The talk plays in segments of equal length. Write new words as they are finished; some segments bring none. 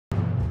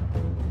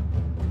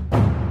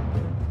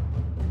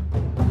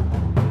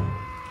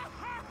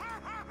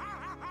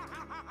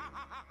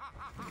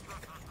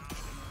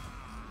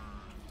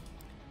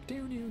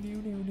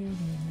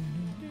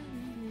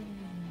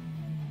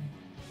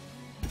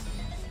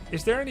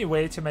Is there any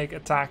way to make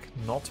attack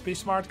not be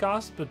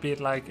smartcast, but be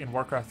it like in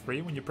Warcraft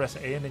 3 when you press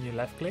A and then you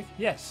left click?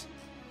 Yes.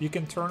 You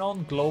can turn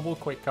on global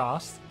quick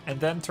cast and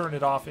then turn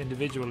it off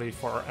individually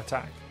for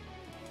attack.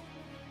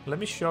 Let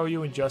me show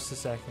you in just a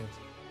second.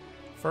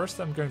 First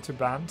I'm going to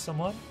ban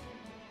someone.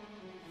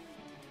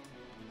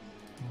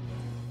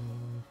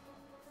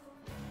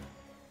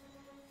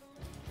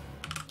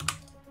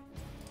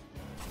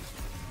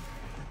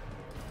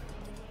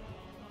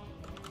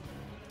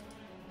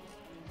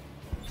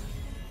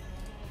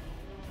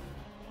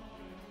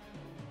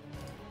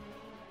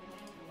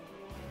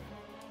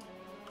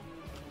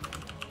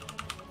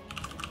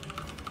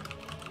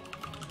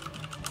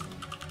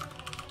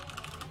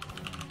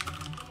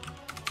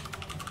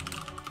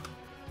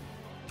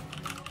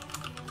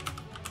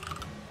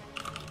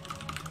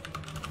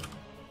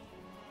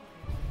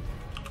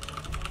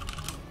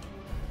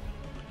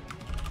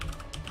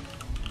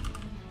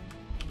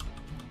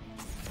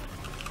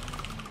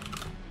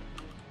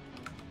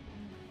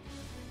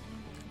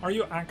 Are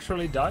you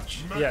actually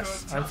Dutch?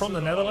 Yes, I'm from the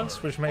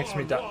Netherlands, which makes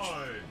me Dutch.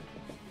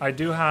 I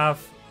do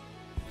have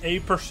a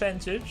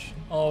percentage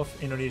of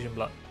Indonesian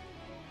blood.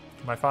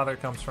 My father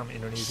comes from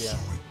Indonesia. So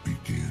it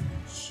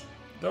begins.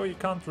 Though you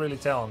can't really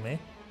tell on me.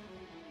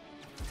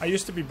 I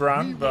used to be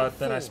brown, but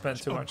then I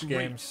spent too much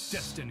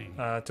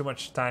too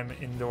much time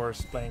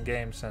indoors playing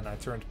games, and I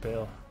turned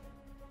pale.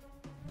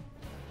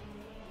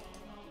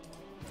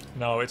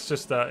 No, it's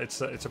just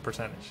it's a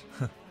percentage.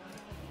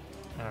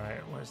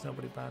 Alright, why is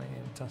nobody banning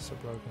him? That's so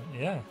broken.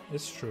 Yeah,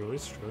 it's true,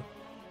 it's true.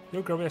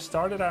 Yo, Grubby, I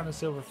started out in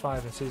Silver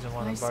 5 in Season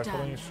 1 and by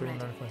following your stream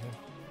learning from him.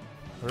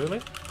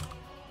 Really?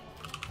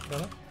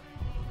 Really?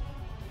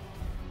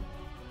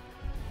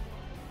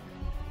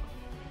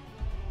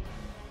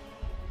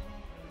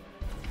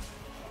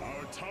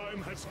 Our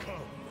time has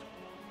come.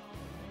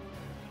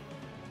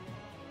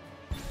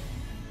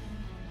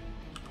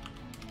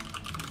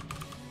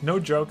 No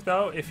joke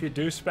though, if you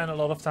do spend a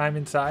lot of time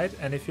inside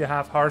and if you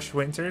have harsh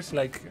winters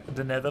like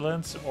the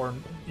Netherlands or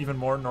even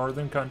more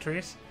northern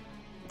countries,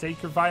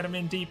 take your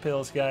vitamin D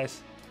pills, guys.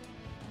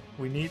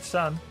 We need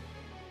sun.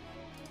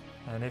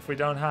 And if we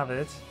don't have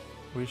it,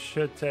 we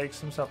should take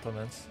some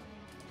supplements.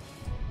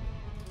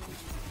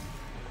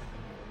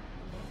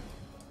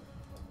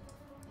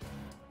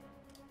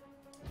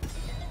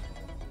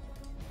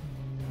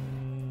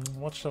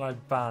 What shall I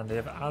ban? They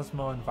have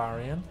Asmo and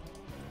Varian.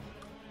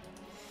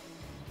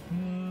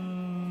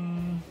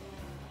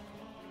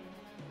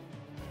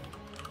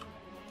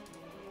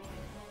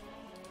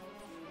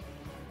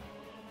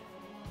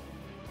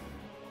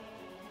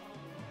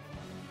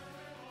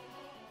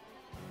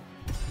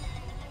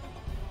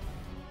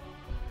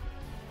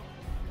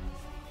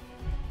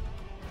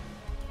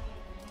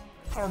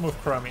 I'll remove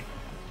Chromie.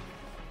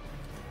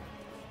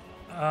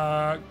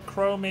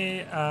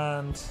 Chromie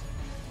and...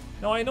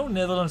 No, I know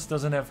Netherlands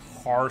doesn't have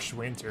harsh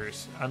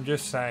winters. I'm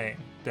just saying.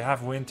 They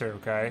have winter,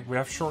 okay? We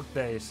have short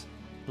days.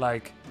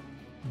 Like,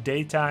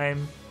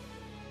 daytime,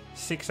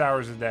 6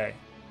 hours a day.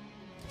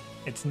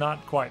 It's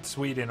not quite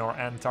Sweden or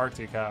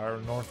Antarctica or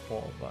North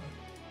Pole, but...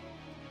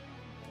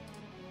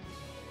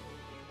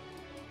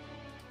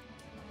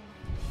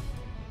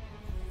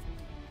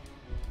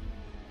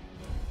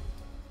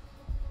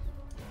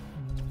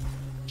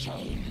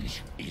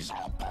 Change is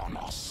upon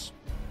us.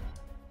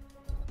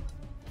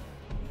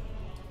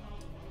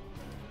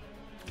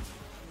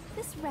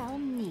 This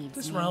realm needs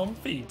This me. realm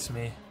feeds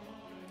me.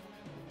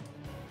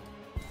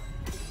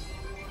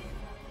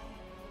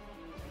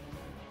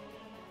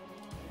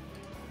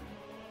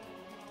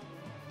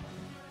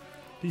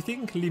 Do you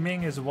think Li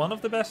Ming is one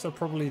of the best or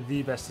probably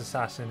the best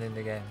assassin in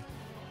the game?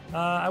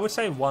 I would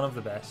say one of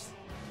the best.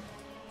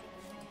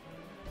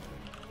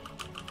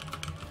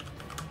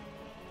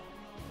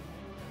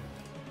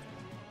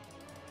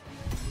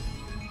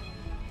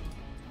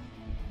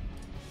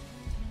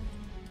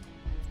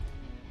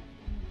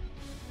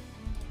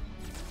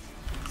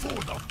 For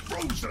the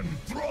frozen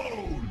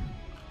throne!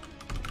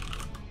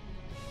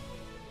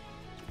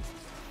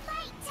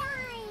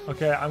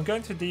 Okay, I'm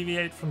going to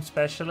deviate from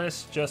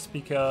specialist just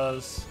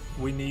because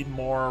we need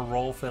more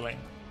role filling.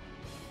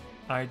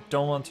 I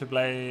don't want to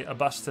play a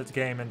busted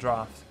game in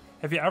draft.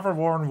 Have you ever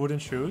worn wooden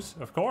shoes?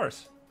 Of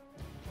course.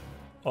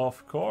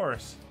 Of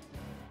course.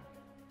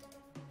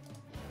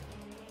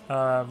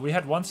 We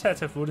had one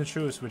set of wooden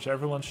shoes which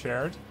everyone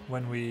shared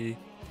when we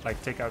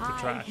like take out the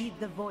trash. I heed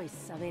the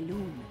voice of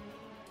Elune.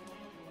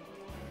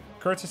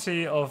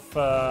 Courtesy of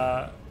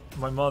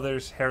my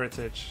mother's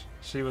heritage.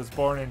 She was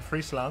born in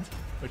Friesland,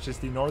 which is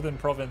the northern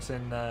province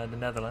in the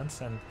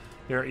Netherlands, and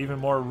they're even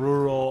more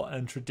rural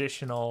and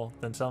traditional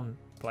than some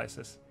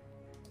places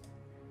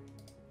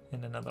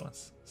in the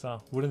Netherlands.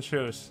 So, wooden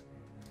shoes.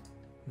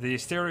 The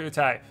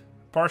stereotype.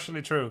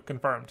 Partially true,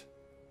 confirmed.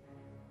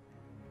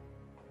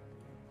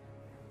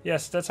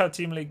 Yes, that's how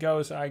Team League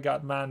goes. I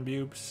got man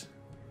boobs.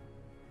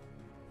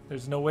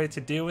 There's no way to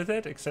deal with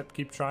it except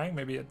keep trying,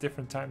 maybe at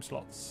different time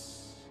slots.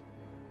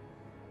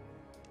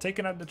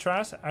 Taking out the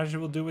trash, as you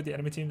will do with the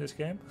enemy team this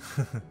game.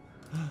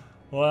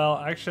 Well,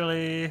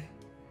 actually,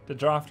 the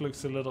draft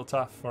looks a little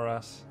tough for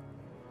us.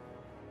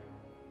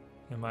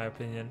 in my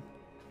opinion.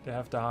 They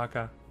have the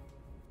Haka.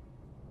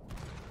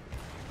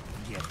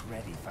 Get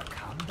ready for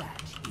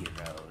combat,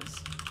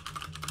 heroes.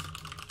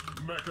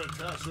 Mecha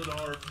Tacet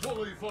are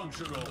fully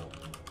functional.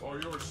 Are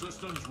your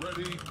systems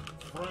ready,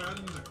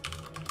 friend?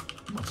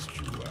 Must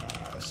you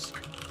ask?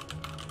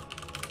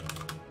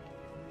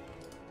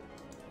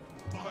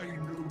 By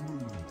no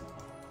moon.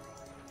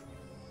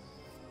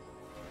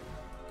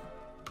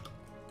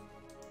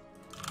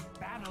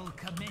 Battle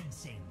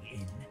commencing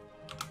in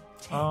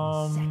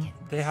 10 seconds.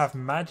 They have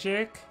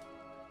magic,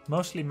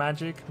 mostly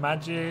magic,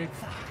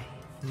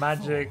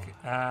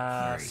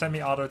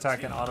 semi-auto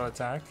attack and auto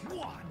attack.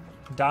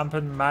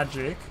 Dampen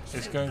magic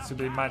is going to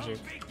be magic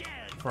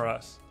for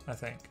us, I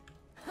think.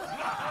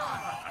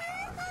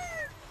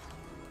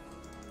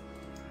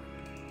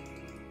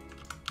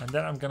 And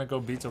then I'm gonna go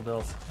Beetle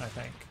build, I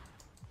think.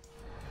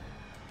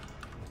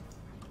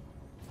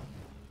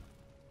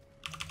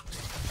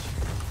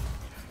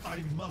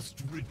 I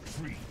must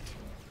retreat.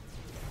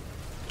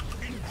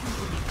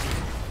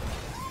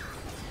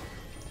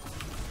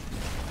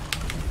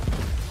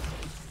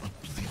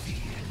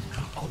 Oblivion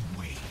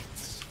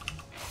awaits.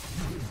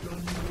 You have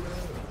done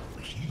well,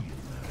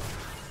 healer.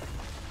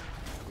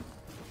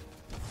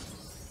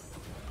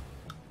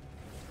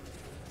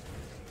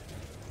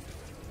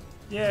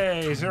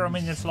 Yay, 0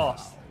 minions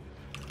lost.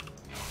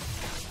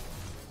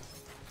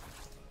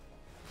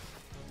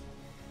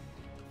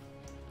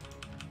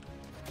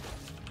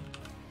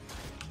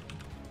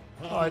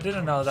 Oh, I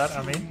didn't know that,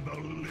 I mean. The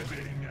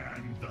living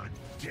and the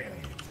dead.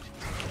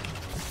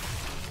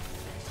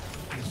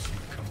 As you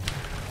command.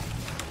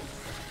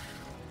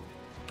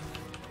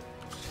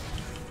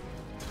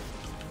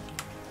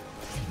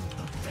 Feel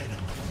the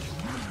venom of the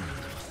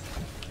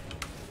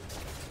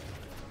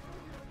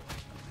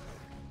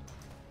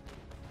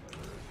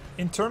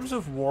In terms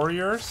of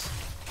warriors,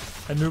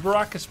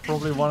 Anub'arak is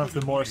probably one of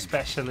the more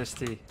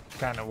specialisty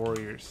kind of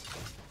warriors.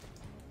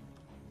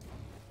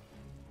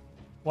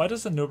 Why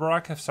does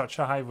Anub'arak have such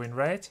a high win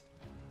rate?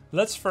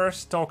 Let's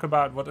first talk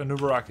about what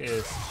Anub'arak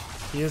is.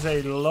 He is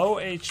a low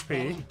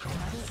HP,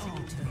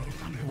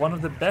 one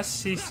of the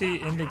best CC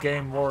in the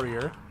game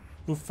warrior,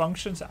 who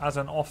functions as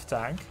an off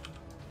tank,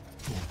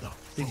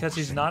 because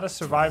he's not as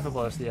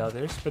survivable as the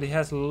others, but he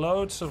has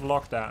loads of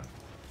lockdown.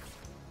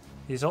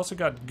 He's also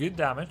got good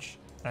damage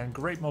and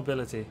great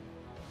mobility.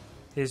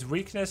 His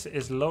weakness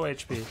is low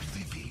HP.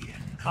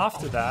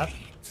 After that,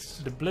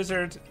 the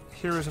Blizzard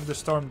Heroes of the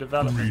Storm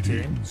development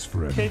team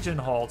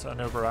pigeonholed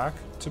Anub'arak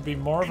to be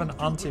more of an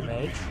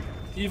anti-mage,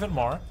 even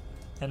more,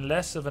 and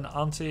less of an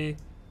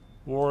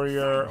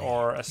anti-warrior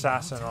or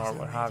assassin or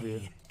what have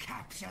you.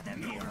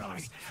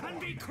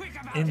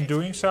 In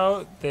doing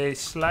so, they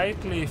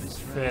slightly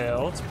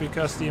failed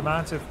because the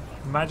amount of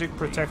magic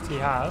protect he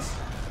has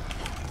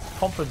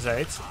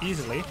compensates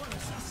easily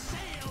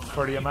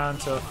for the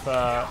amount of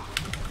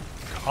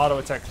auto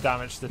attack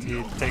damage that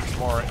he takes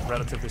more,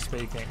 relatively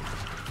speaking.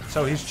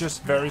 So he's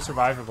just very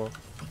survivable.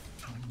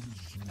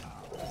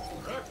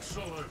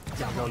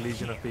 Gonna go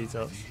Legion of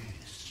Beetles.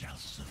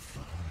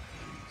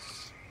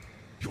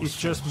 He's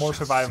just more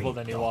survivable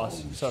than he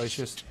was, so he's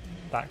just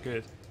that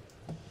good.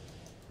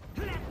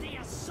 Let the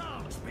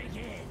assault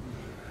begin.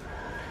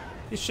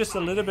 He's just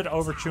a little bit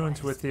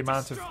overtuned with the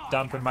amount of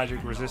dampen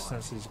magic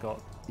resistance he's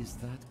got. Is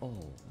that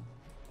all?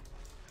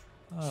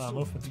 Ah,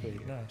 movement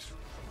speed, nice.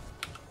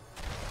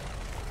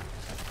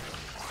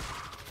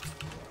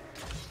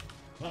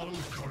 I'll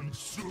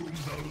consume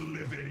the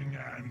living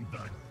and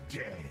the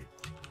dead.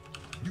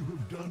 You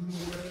have done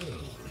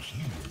well,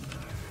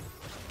 healer.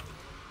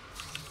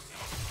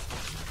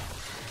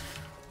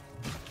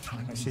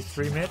 I see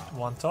 3 mid,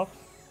 1 top.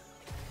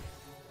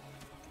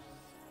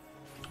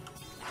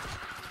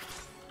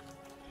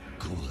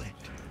 Good.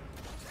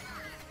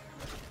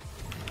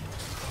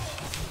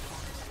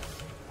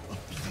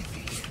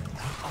 Oblivion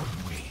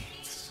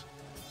awaits.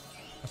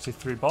 I see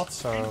 3 bots,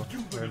 so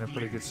we're in a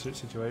pretty good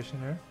situation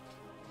here.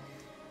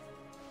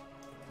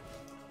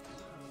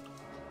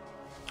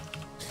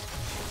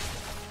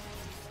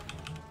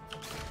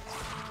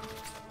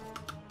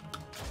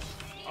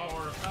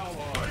 Our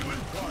ally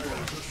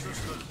requires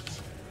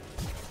assistance.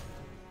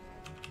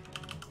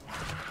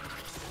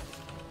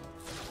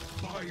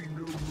 By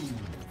no moon.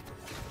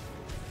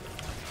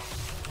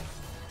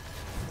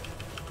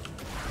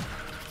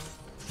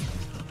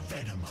 The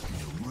venom of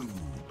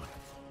Anub'Araks.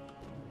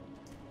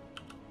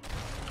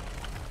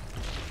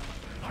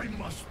 I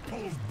must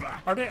pull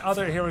back. Are there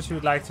other heroes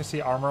you'd like to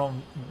see armor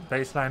on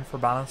baseline for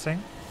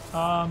balancing?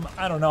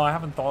 I don't know, I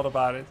haven't thought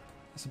about it.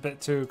 It's a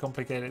bit too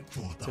complicated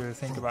to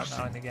think about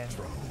now in the game.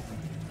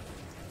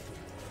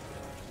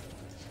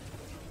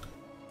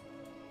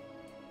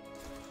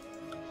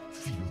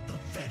 Feel the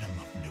venom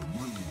of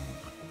Anub'Araks.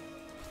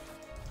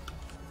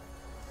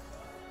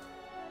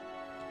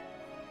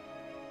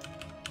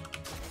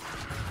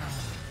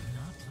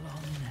 Not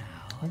long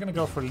now. I'm gonna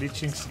go for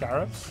leeching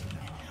scarabs.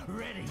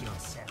 Ready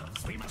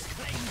yourselves. We must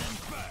claim them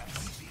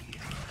first.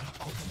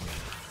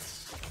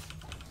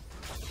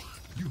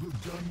 You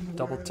have done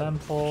Double well,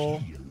 temple,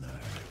 healer.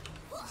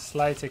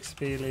 slight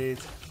XP lead.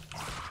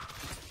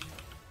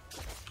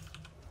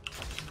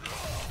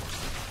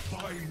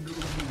 final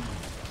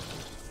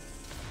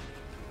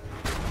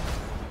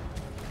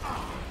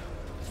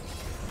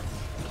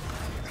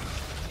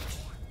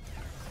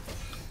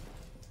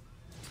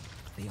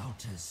The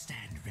altars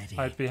stand ready.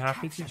 I'd be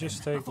happy to Capture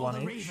just them take before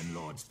one the each. Raven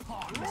Lord's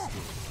paw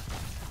rescue.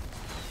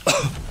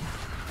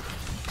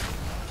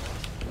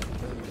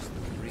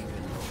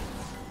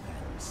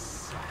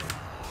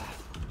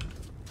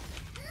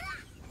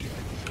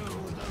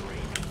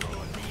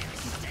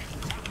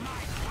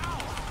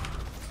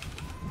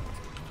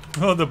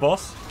 Oh, the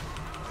boss.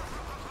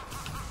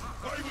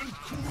 I will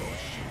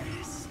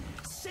crush.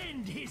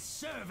 Send his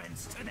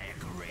servants to their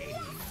grave.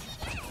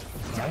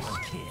 Nice. Double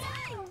kill.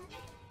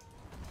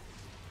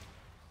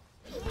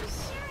 You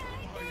sure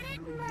are good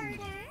at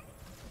murder?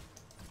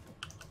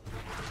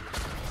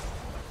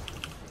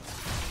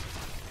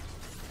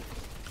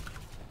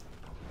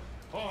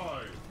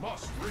 I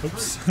must retreat.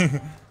 Oops.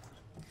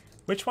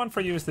 Which one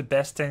for you is the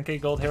best 10k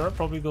gold hero?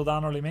 Probably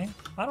Gul'dan or Li Ming?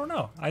 I don't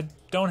know. I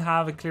don't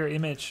have a clear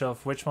image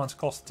of which ones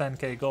cost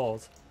 10k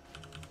gold.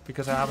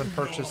 Because I haven't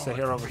purchased a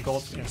hero with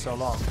gold in so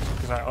long.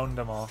 Because I own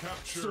them all.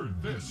 Capture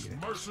this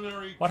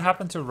mercenary. What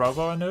happened to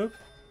Robo Anub?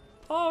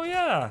 Oh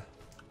yeah!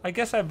 I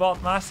guess I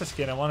bought Master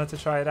Skin and wanted to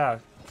try it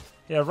out.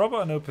 Yeah,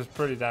 Robo Anub is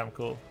pretty damn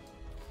cool.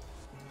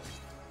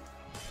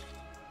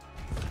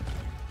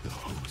 The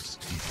host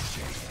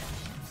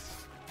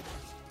descends.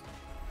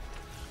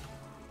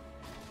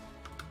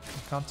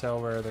 I can't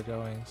tell where they're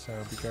going, so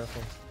be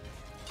careful.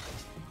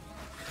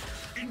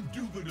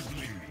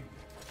 Indubitably.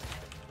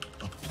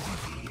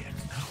 Oblivion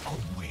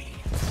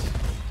awaits.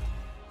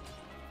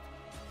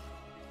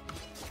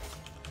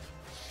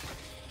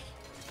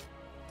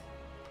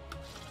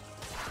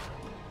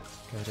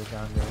 Okay, they're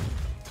down there.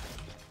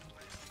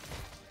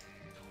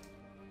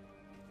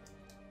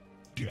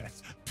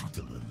 Death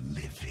to the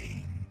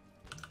living.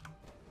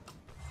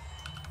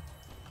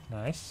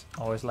 Nice.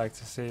 Always like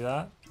to see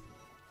that.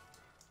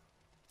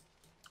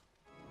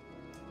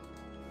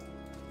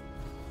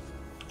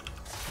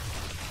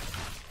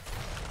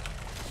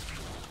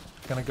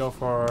 Gonna go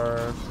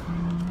for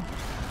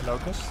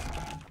Locust.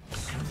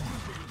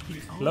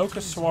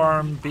 Locust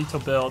Swarm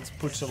Beetle build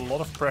puts a lot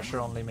of pressure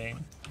on Li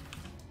Ming.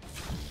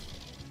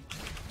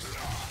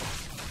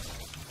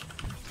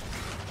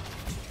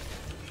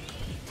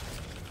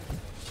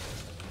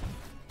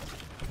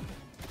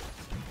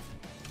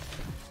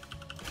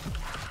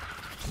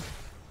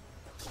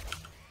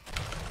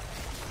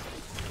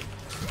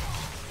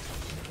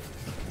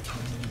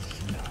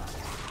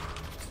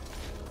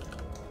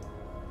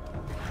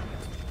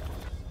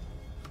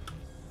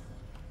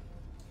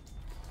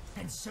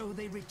 And so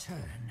they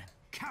return.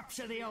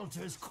 Capture the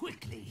altars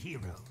quickly,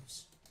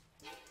 heroes.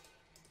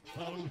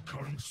 I'll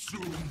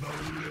consume the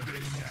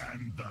living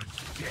and the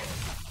dead.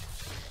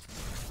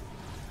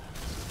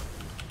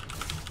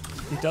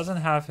 He doesn't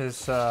have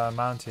his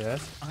mount yet.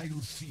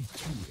 I'll see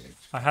to it.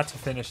 I had to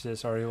finish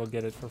this or he will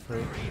get it for free.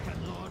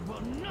 Raven Lord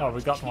will not Oh,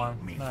 we got keep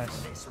one. me Nice.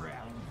 from this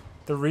realm.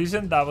 The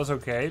reason that was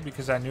okay,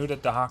 because I knew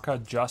that the Haka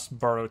just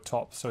burrowed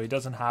top, so he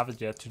doesn't have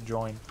it yet to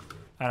join.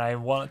 And I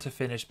wanted to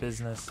finish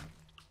business.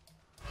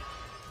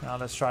 Now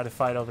let's try to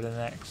fight over the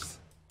next.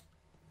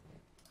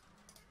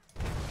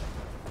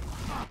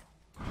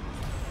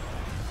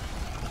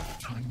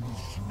 Time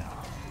is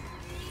now.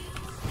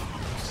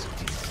 Host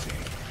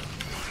descends.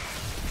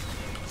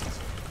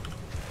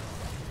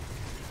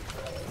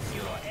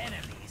 Your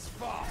enemies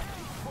fall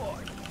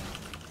before you.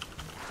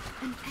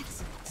 An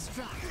excellent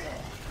strike.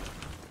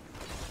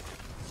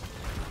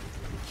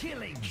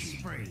 Killing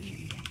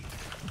spree.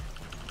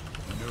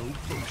 No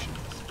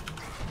potions.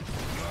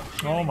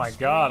 Oh my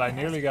god, I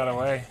nearly got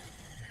away.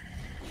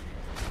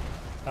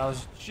 That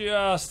was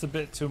just a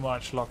bit too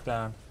much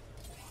lockdown.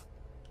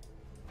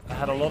 I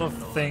had a lot of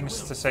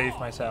things to save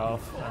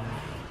myself, and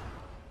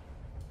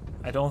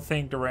I don't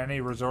think there were any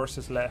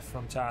resources left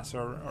from TAS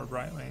or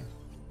Brightwing.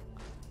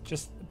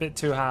 Just a bit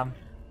too ham.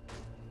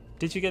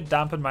 Did you get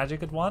Dampened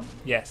Magic at 1?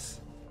 Yes.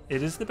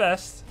 It is the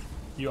best.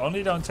 You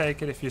only don't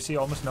take it if you see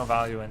almost no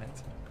value in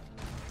it.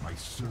 My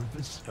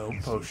service No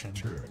is potion.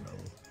 eternal.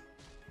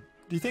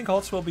 Do you think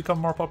HOTS will become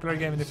a more popular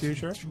game in the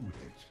future? To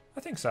it. I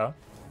think so.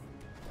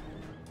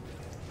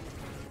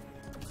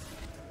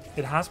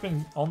 It has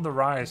been on the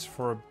rise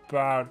for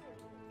about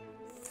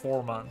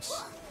 4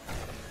 months.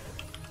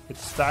 It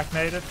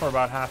stagnated for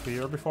about half a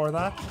year before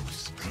that,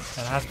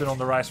 and has been on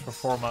the rise for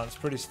 4 months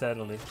pretty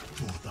steadily.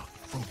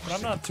 But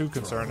I'm not too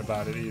concerned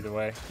about it either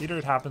way. Either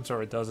it happens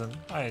or it doesn't.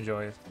 I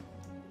enjoy it.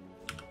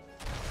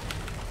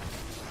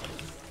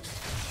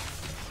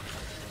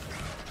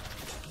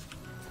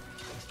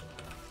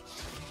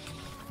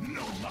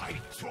 Know my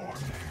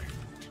torment.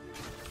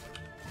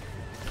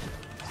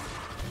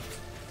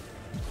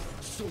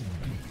 So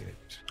be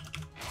it.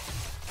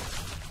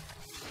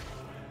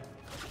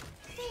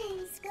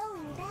 Things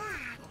going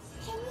bad.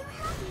 Can you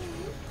help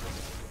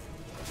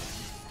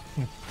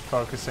me?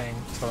 Focusing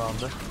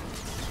Tyrande.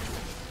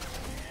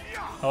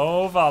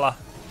 Oh, Vala.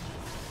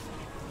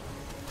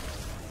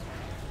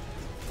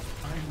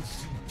 I'll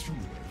see to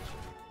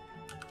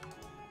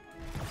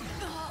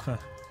it.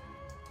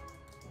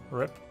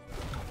 Rip.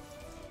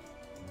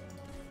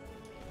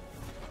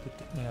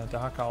 Yeah, the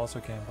Haka also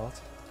came bot.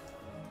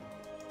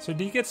 So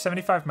do you get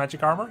 75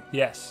 magic armor?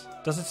 Yes.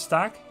 Does it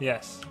stack?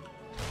 Yes.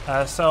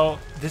 So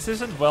this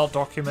isn't well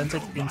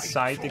documented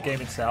inside the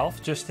game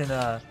itself, just in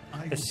a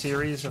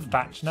series of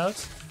patch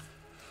notes.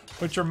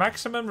 But your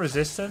maximum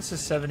resistance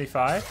is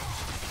 75,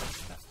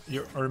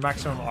 or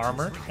maximum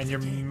armor, and your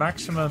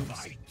maximum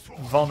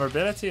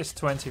vulnerability is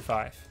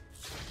 25.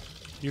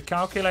 You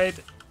calculate,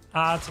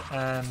 add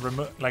and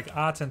remove, like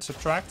add and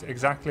subtract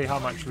exactly how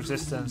much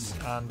resistance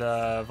and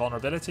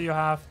vulnerability you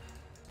have,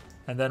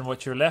 and then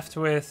what you're left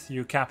with,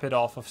 you cap it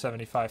off of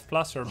 75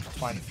 plus or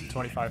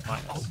 25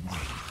 minus.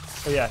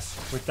 So yes,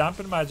 with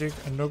Dampened Magic,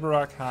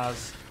 Anub'Arak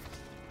has...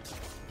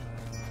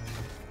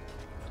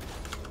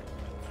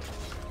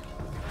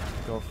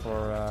 go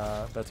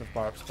for Bed of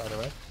Barbs, by the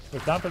way.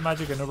 With Dampened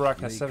Magic,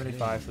 Anub'Arak has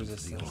 75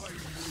 resistance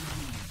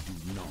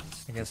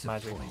against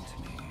magic.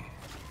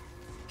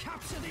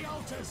 Capture the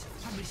altars,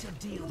 and we shall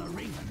deal the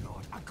Raven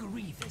Lord a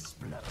grievous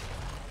blow.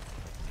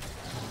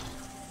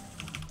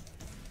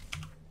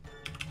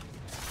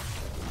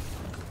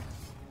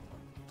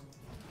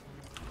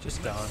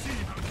 Just down.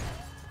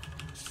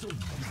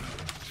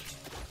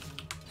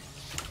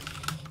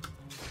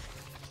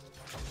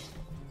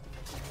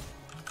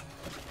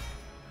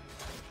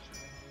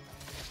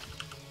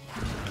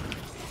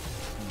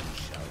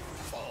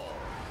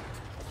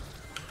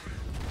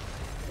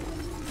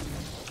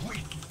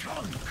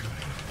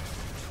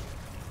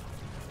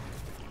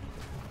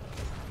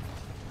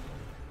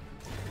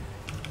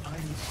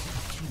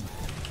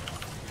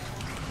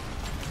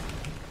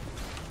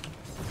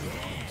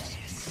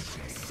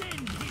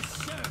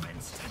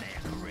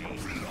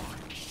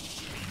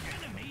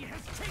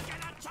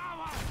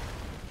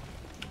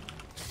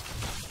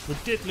 We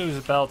did lose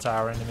a bell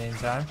tower in the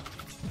meantime.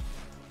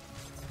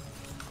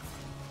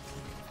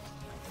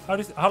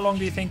 How long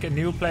do you think a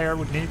new player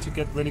would need to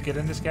really get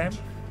in this game?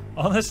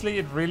 Honestly,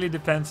 it really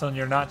depends on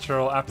your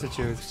natural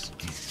aptitude.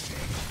 Face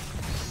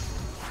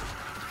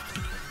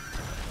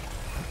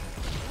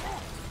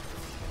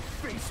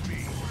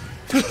me.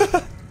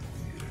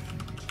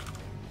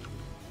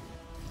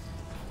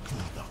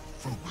 For the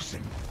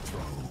frozen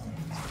throne.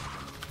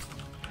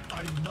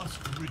 I must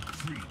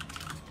retreat.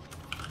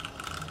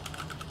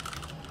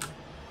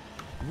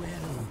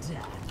 Well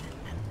done.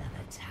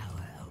 Another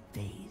tower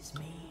obeys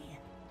me.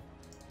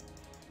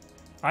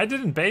 I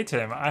didn't bait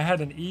him. I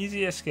had an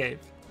easy escape.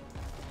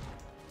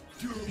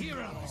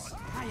 Heroes,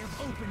 I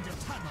have opened a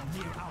tunnel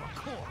near our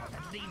core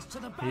that leads to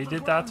the battle. He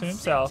did that to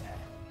himself.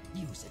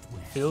 Use it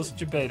well. Feels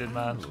debated,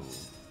 man.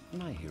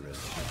 My hero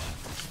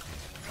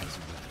has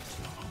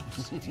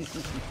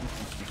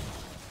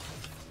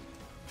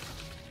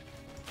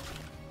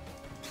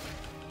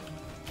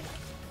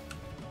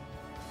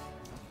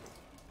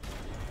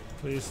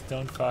Please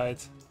don't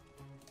fight.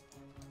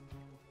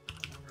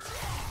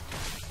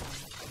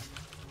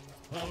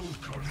 I'll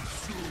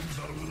consume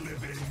the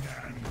living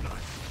and the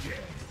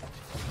dead.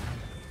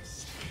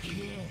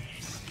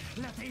 Yes.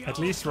 Let the At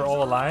least we're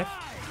all alive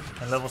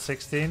and level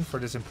 16 for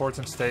this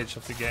important stage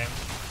of the game.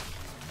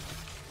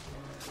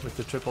 With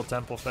the triple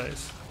temple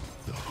phase.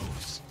 The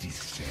host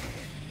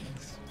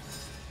descends.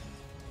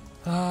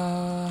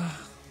 I'm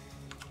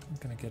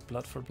gonna get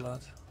blood for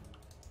blood.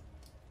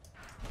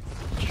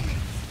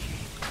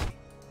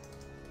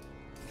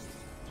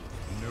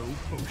 No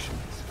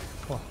potions.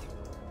 Oh.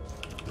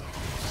 The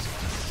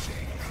host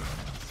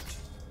descends.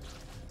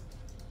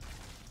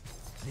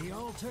 The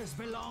altars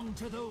belong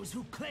to those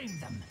who claim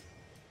them.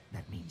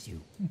 That means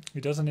you. He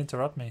doesn't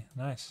interrupt me.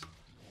 Nice.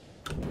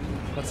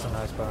 That's a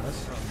nice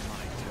bonus.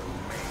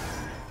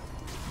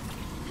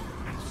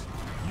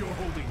 You're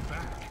holding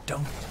back.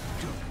 Don't.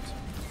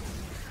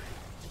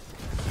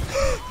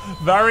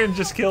 Varian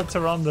just killed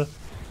Tyrande.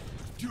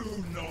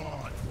 Do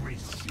not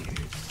resist.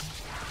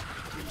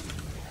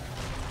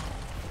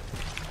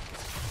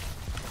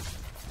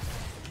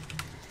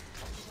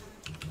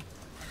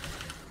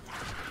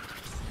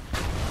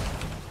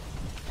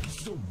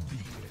 So be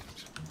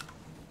it.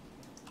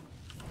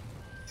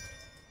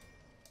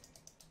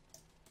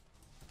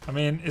 I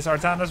mean, is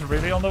Artanis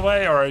really on the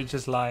way, or are you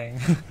just lying?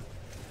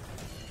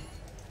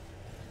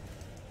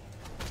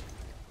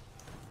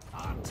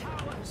 Our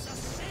towers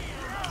assail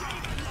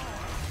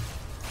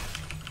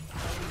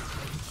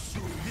the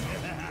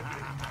Raven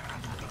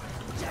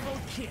Lord. Double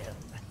kill.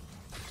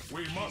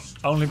 We must.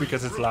 Only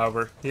because it's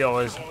Lauber. He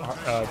always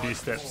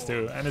B-steps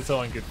too, and it's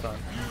all in good fun.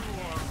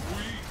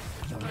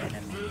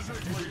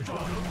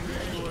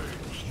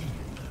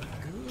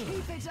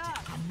 Keep it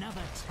up.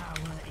 Another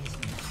tower is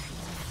mine.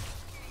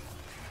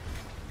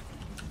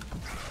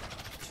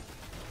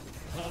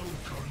 I'll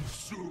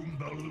consume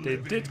the They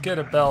living did get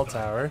a bell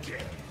tower,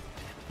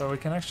 so we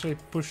can actually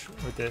push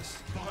with this.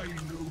 by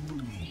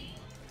Naru.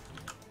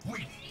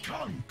 We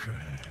conquer.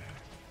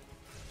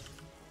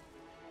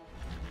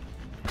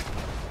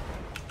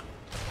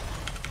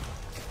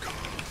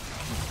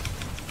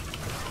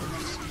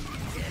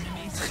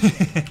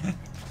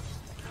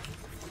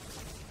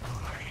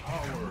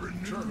 Power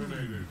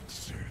terminated.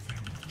 Servant.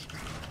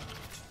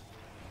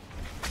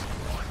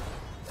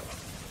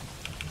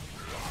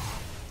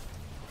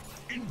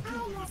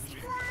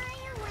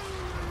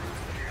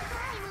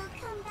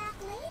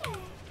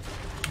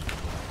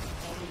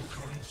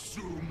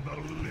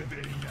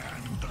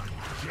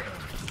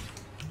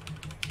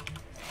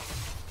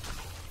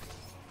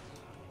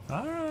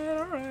 Alright,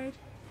 alright.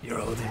 You're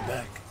holding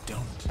back.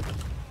 Don't.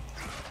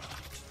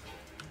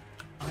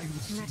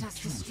 Let us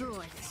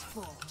destroy this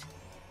fort.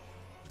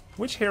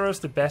 Which hero is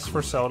the best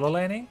for solo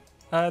laning?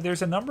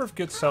 There's a number of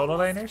good solo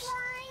laners.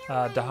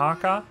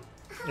 Dahaka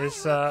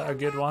is a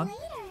good one.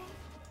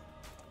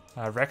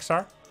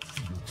 Rexar.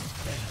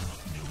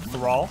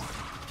 Thrall.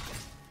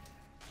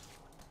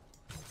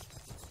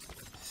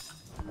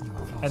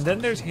 And then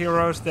there's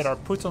heroes that are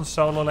put on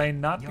solo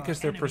lane not because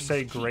they're per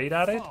se great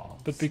at it,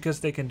 but because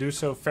they can do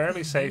so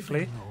fairly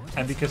safely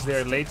and because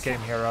they're a late game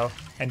hero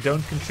and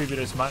don't contribute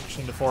as much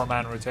in the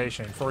 4-man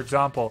rotation. For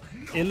example,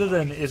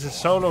 Illidan is a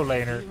solo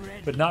laner,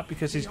 but not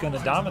because he's going to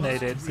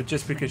dominate it, but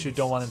just because you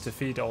don't want him to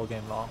feed all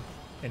game long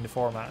in the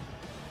 4-man.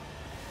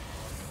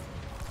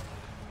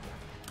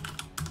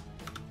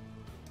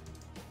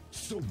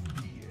 So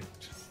be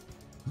it.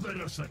 Let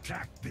us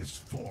attack this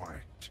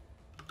fort.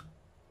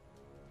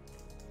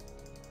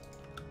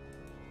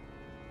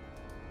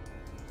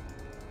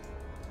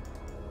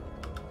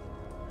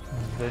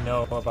 They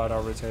know about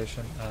our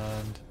rotation,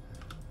 and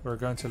we're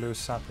going to lose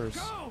sappers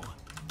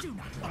Do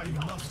not let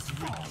the altars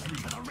fall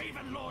into the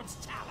Raven Lord's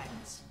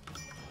talons.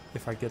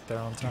 if I get there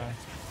on time.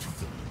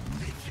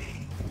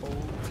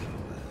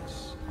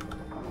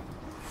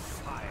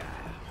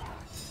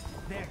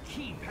 Their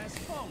keep has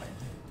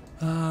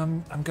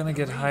fallen. I'm gonna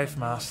get Hive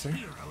Master.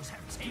 Heroes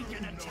have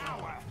taken a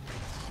tower.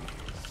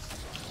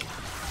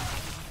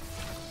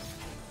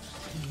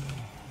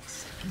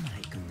 Yes,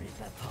 my grip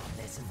upon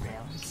this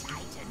realm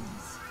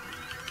tightens.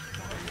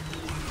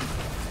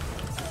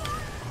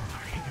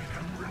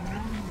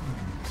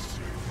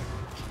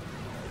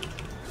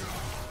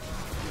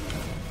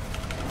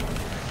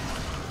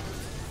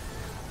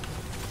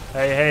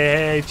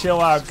 Hey,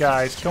 chill out,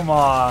 guys. Come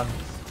on.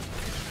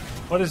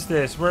 What is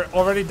this? We're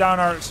already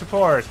down our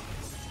support.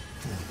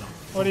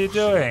 What are you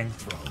doing?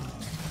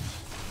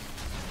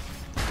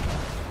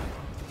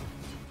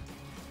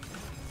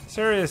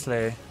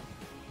 Seriously?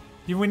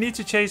 We need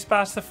to chase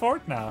past the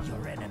fort now.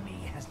 Your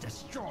enemy has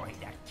destroyed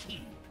a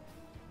keep.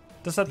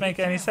 Does that make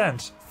any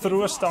sense?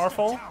 Through a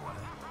Starfall?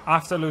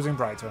 After losing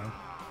Brightwing.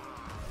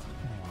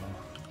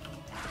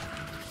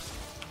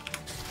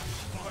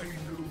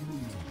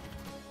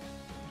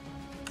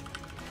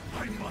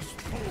 I must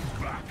pull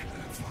back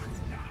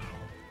for now.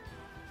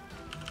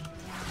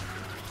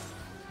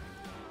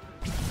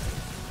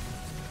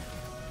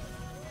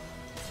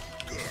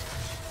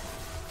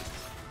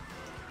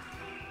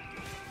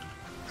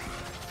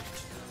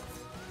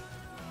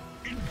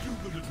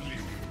 Indubitably.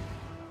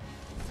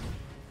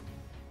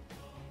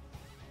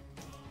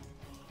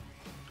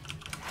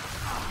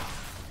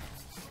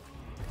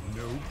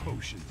 No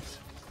potions.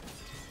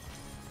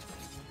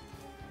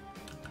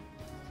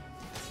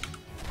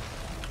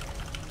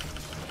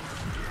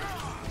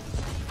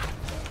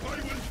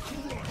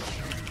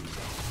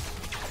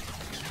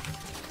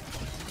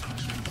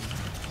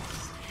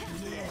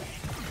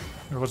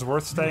 It was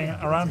worth staying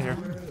around here.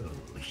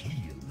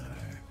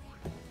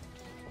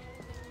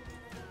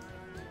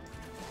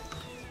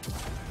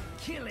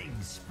 Killing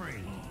spree.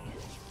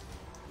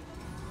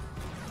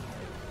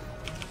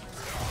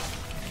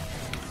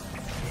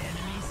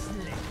 Enemy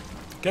slain.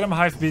 Get him,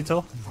 Hive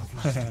Beetle.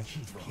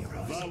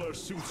 Valor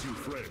suits you,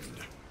 friend.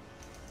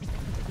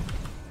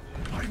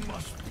 I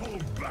must pull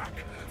back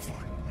for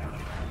now.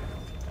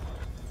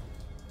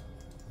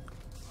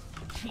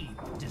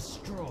 Keep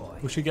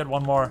destroyed. We should get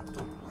one more.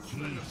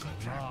 Let us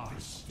attack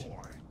this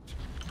fort.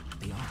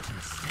 The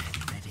altars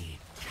stand ready.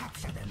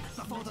 Capture them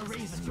before the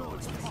Raven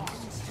Lord's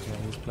pawns. Okay,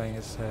 he's playing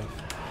it safe.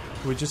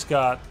 We just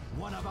got...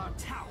 One of our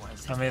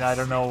towers. I mean, I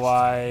don't know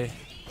why...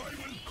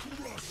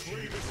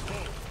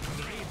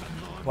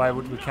 Why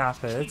would we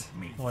cap it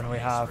when we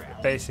have,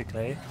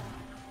 basically,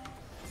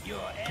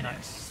 Your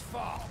enemies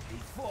fall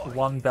before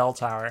one bell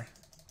tower?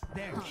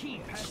 their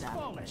keep has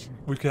fallen.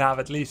 We could have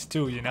at least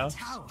two, you know?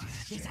 Tower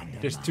is under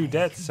There's two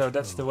dead, so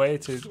that's the way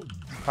to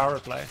power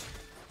play.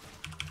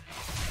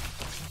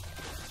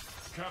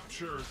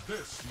 Capture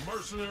this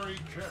mercenary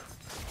camp.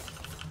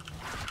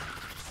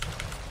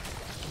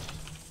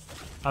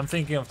 I'm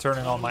thinking of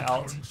turning on my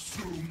ult,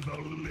 Consume the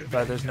living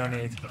but there's no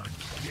need. and the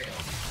dead.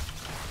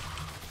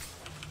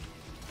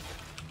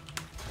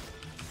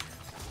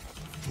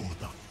 For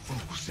the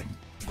frozen.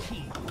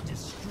 keep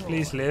destroyed.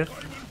 Please live.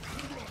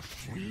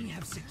 We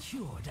have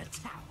secured a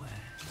tower.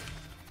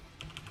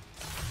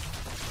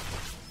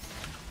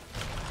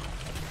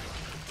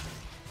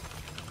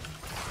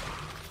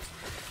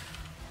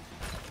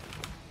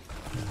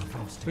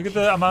 Look at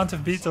the amount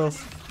of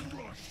beetles.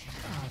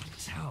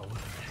 Tower.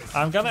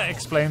 I'm gonna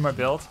explain my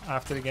build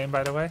after the game,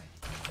 by the way.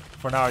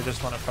 For now, I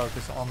just want to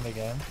focus on the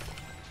game.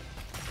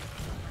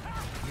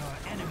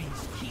 Your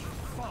enemy's keep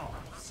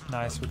falls.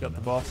 Nice, we got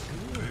the boss.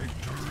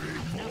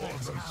 Another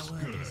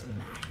tower is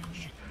mine.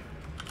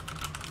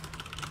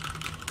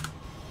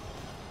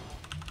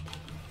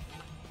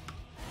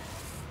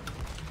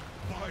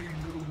 By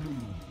no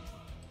move.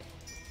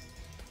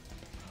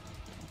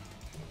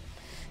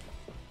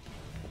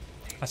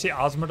 I see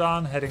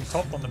Osmodon heading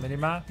top on the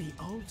minimap. The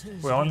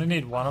altars We only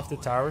need one of the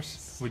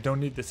towers. We don't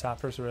need the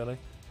sappers, really.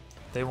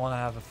 They want to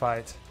have a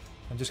fight.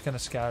 I'm just gonna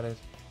scout it.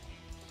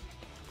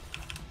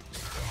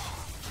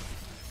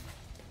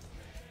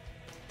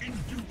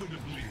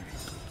 Indubitably.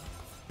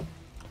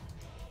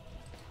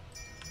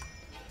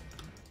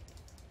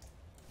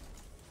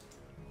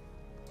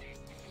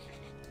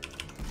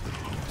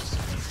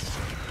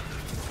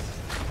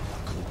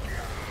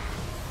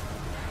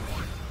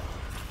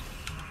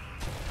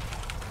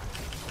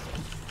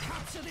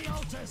 Capture the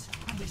altars,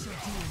 and we shall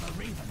deal the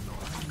Raven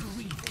Lord a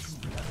grievous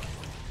blow.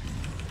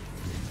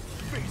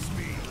 Face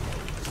me.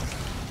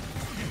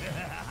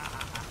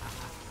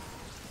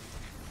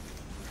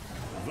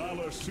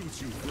 Valor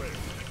suits you, friend.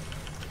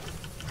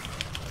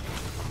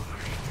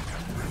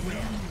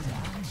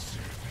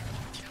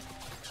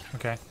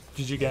 Okay,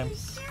 GG game.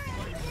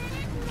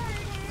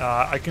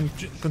 I can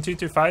continue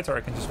to fight, or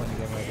I can just win the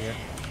game right here.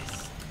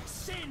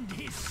 Send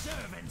his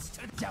servants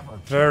to double.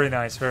 Very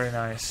nice, very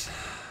nice.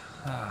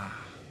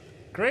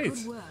 Great.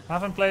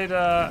 Haven't played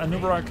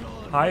Anub'arak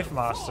Hive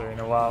Master in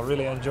a while.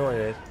 Really enjoy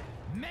it.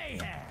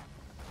 Mayhem.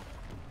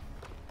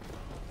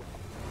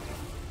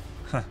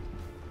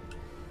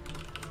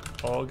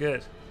 All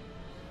good.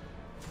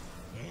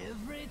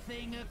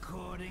 Everything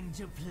according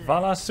to plan.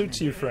 Vala suits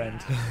you,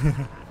 friend.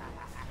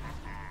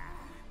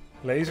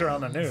 Laser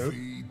on Anub.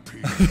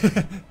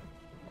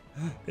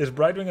 Is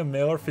Brightwing a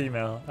male or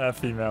female?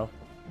 Female.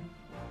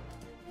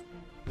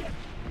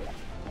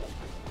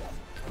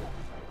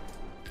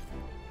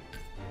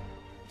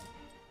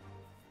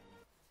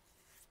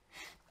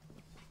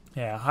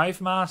 Yeah,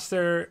 Hive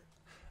Master.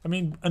 I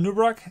mean,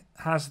 Anub'arak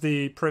has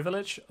the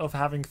privilege of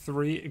having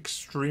 3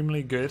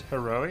 extremely good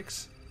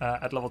heroics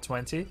at level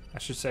 20. I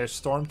should say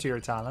storm tier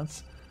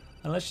talents.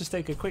 And let's just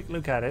take a quick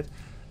look at it.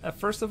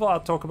 First of all,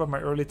 I'll talk about my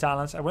early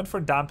talents. I went for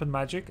Dampen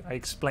Magic. I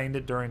explained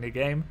it during the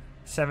game.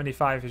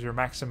 75 is your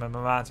maximum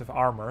amount of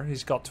armor.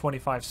 He's got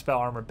 25 spell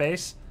armor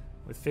base.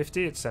 With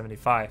 50, it's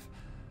 75.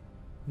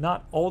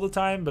 Not all the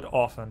time, but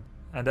often.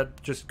 And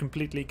that just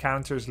completely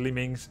counters Li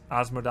Ming's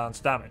Azmodan's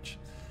damage.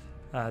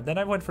 Then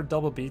I went for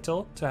double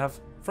Beetle to have,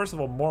 first of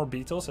all, more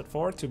Beetles at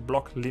 4 to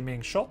block Li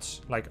Ming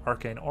shots, like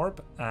Arcane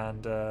Orb,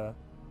 and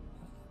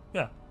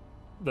yeah,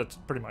 that's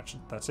pretty much,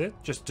 that's it.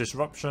 Just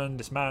disruption,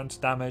 dismount,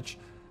 damage.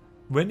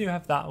 When you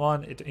have that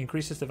one, it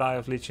increases the value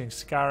of leeching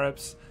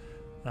scarabs.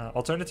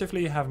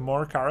 Alternatively, you have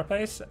more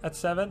carapace at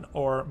 7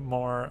 or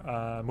more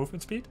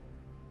movement speed.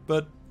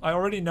 But I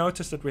already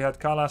noticed that we had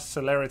Kala's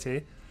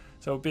celerity,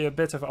 so it would be a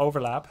bit of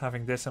overlap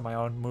having this and my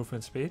own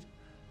movement speed.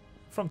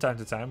 From time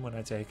to time when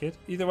I take it.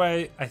 Either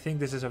way, I think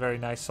this is a very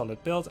nice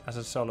solid build as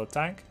a solo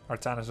tank.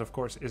 Artanis, of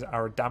course, is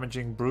our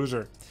damaging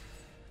bruiser.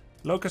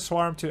 Locust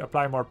Swarm to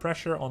apply more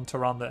pressure on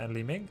Tyrande and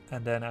Li Ming.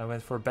 And then I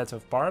went for Bed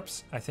of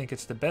Barbs. I think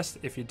it's the best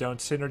if you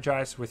don't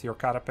synergize with your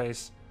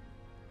carapace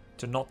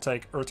to not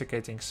take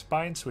Urticating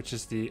Spines, which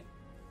is the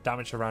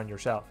damage around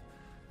yourself.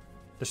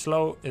 The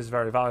slow is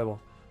very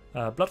valuable.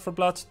 Blood for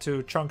Blood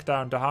to chunk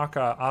down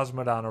Dahaka,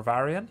 Azmodan or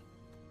Varian.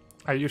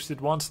 I used it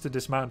once to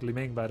dismount Li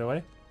Ming, by the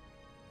way.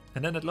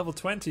 And then at level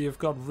 20 you've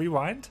got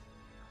Rewind.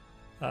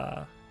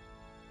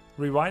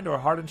 Rewind or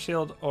Hardened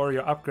Shield or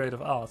your upgrade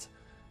of Alt.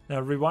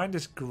 Now Rewind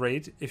is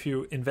great if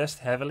you invest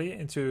heavily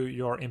into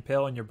your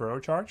Impale and your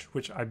Burrow Charge,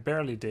 which I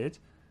barely did.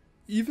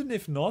 Even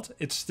if not,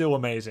 it's still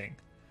amazing.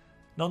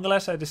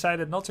 Nonetheless, I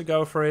decided not to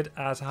go for it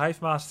as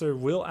Hive Master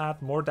will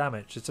add more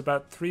damage. It's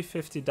about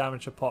 350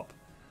 damage a pop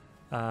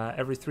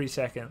every 3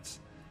 seconds.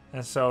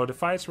 And so the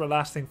fights were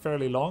lasting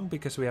fairly long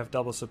because we have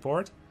double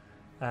support.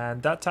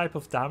 And that type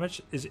of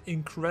damage is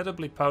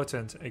incredibly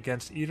potent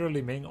against either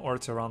Li Ming or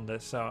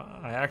Tyrande, so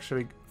I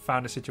actually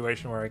found a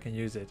situation where I can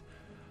use it.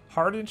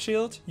 Hardened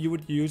Shield, you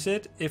would use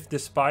it if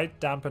despite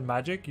Dampen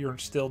Magic you're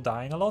still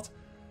dying a lot.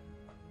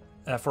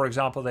 For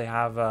example, they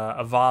have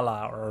a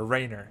Vala or a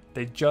Rainer.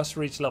 They just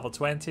reach level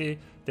 20,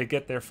 they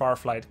get their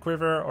Farflight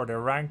Quiver or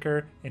their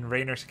Ranker. In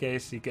Rainer's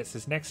case, he gets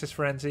his Nexus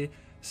Frenzy.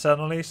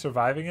 Suddenly,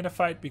 surviving in a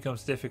fight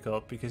becomes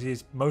difficult because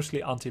he's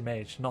mostly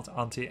anti-mage, not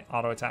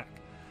anti-auto-attack.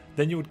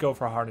 Then you would go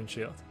for a Hardened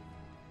Shield.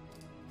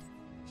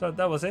 So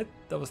that was it.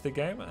 That was the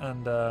game,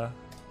 and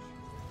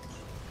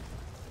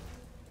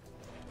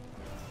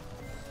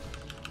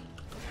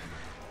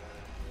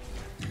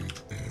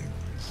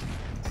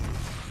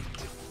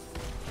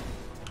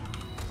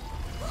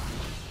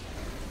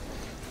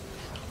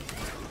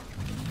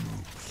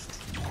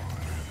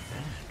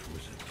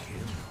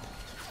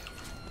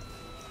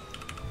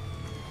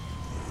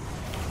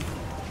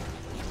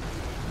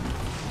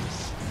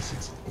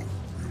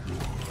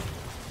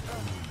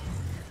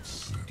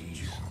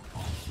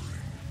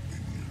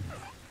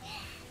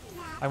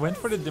I went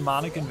for the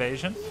Demonic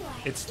Invasion.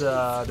 It's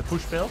the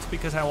push build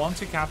because I want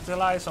to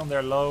capitalize on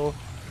their low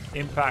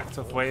impact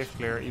of wave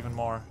clear even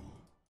more.